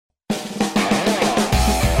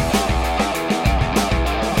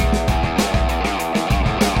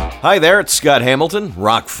Hi there, it's Scott Hamilton,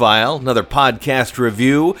 Rockfile, another podcast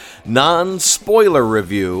review, non-spoiler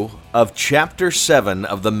review of Chapter 7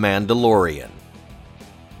 of The Mandalorian.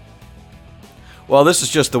 Well, this is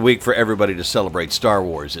just the week for everybody to celebrate Star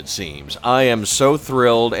Wars, it seems. I am so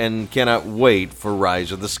thrilled and cannot wait for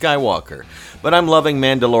Rise of the Skywalker. But I'm loving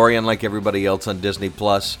Mandalorian like everybody else on Disney+.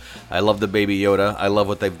 I love the Baby Yoda. I love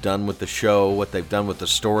what they've done with the show, what they've done with the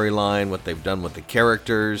storyline, what they've done with the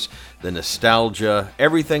characters, the nostalgia.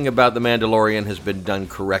 Everything about The Mandalorian has been done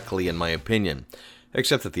correctly, in my opinion.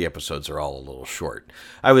 Except that the episodes are all a little short.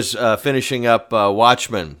 I was finishing up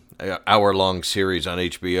Watchmen, hour-long series on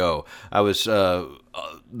HBO. I was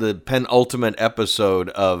the penultimate episode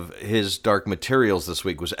of his Dark Materials this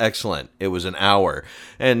week was excellent. It was an hour,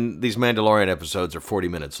 and these Mandalorian episodes are 40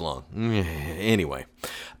 minutes long. Anyway,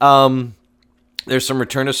 there's some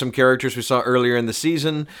return of some characters we saw earlier in the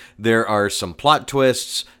season. There are some plot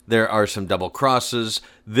twists. There are some double crosses.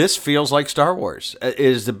 This feels like Star Wars. It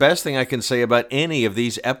is the best thing I can say about any of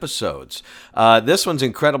these episodes. This one's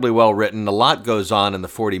incredibly well written. A lot goes on in the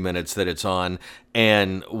 40 minutes that it's on,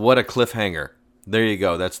 and what a cliffhanger. There you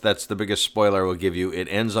go. That's the biggest spoiler I will give you. It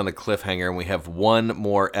ends on a cliffhanger, and we have one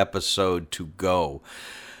more episode to go.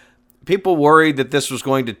 People worried that this was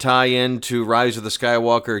going to tie into Rise of the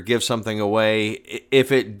Skywalker, give something away.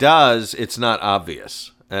 If it does, it's not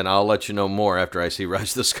obvious. And I'll let you know more after I see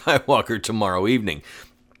Rise of the Skywalker tomorrow evening.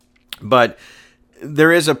 But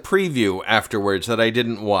there is a preview afterwards that I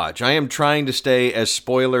didn't watch. I am trying to stay as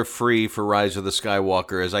spoiler-free for Rise of the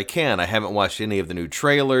Skywalker as I can. I haven't watched any of the new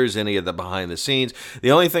trailers, any of the behind-the-scenes.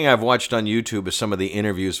 The only thing I've watched on YouTube is some of the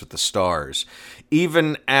interviews with the stars.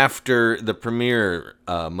 Even after the premiere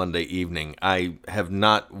Monday evening, I have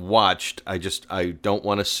not watched. I don't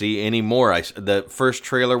want to see any more. The first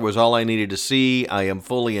trailer was all I needed to see. I am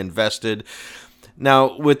fully invested.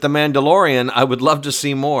 Now, with The Mandalorian, I would love to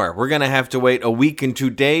see more. We're going to have to wait a week and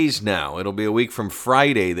 2 days now. It'll be a week from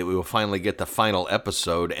Friday that we will finally get the final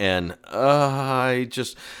episode. And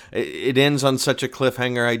it ends on such a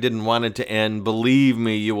cliffhanger. I didn't want it to end. Believe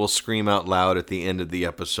me, you will scream out loud at the end of the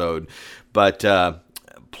episode. But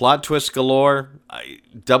plot twists galore,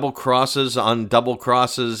 double crosses on double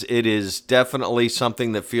crosses. It is definitely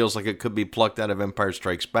something that feels like it could be plucked out of Empire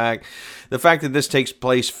Strikes Back. The fact that this takes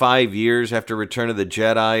place 5 years after Return of the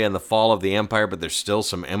Jedi and the fall of the Empire, but there's still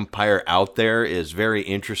some Empire out there, is very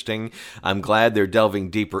interesting. I'm glad they're delving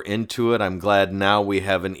deeper into it. I'm glad now we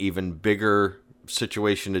have an even bigger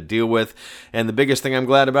situation to deal with. And the biggest thing I'm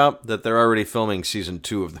glad about, that they're already filming season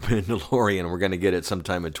 2 of The Mandalorian. We're going to get it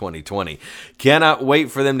sometime in 2020. Cannot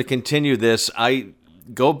wait for them to continue this. I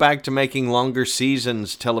go back to making longer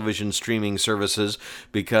seasons television streaming services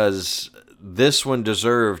because this one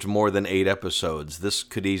deserved more than 8 episodes. This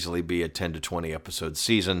could easily be a 10 to 20 episode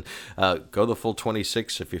season. Go the full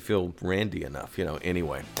 26 if you feel randy enough,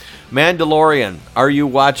 anyway. Mandalorian, are you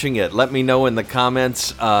watching it? Let me know in the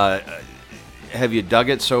comments. Have you dug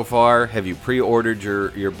it so far? Have you pre-ordered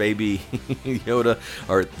your baby Yoda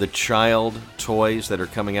or the child toys that are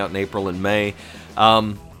coming out in April and May?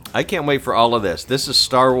 I can't wait for all of this. This is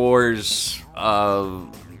Star Wars. I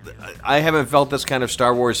haven't felt this kind of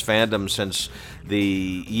Star Wars fandom since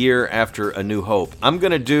the year after A New Hope.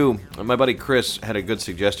 My buddy Chris had a good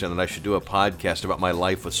suggestion that I should do a podcast about my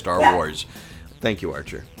life with Star Wars. Thank you,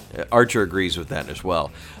 Archer. Archer agrees with that as well.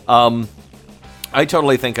 I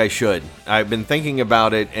totally think I should. I've been thinking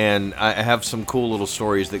about it, and I have some cool little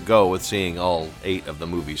stories that go with seeing all 8 of the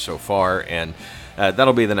movies so far, and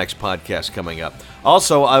that'll be the next podcast coming up.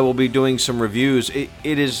 Also, I will be doing some reviews. It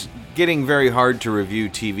is getting very hard to review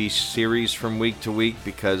TV series from week to week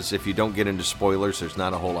because if you don't get into spoilers, there's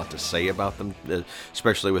not a whole lot to say about them,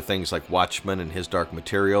 especially with things like Watchmen and his Dark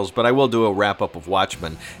Materials. But I will do a wrap-up of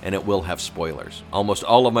Watchmen, and it will have spoilers. Almost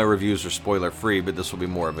all of my reviews are spoiler-free, but this will be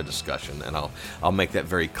more of a discussion, and I'll make that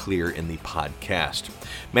very clear in the podcast.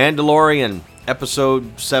 Mandalorian,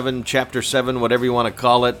 Episode 7, Chapter 7, whatever you want to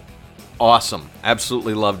call it. Awesome.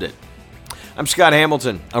 Absolutely loved it. I'm Scott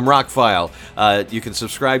Hamilton. I'm Rockfile. You can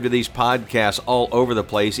subscribe to these podcasts all over the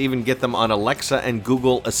place, even get them on Alexa and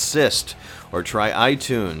Google Assist, or try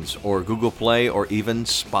iTunes, or Google Play, or even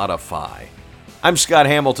Spotify. I'm Scott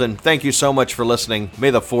Hamilton. Thank you so much for listening. May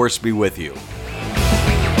the Force be with you.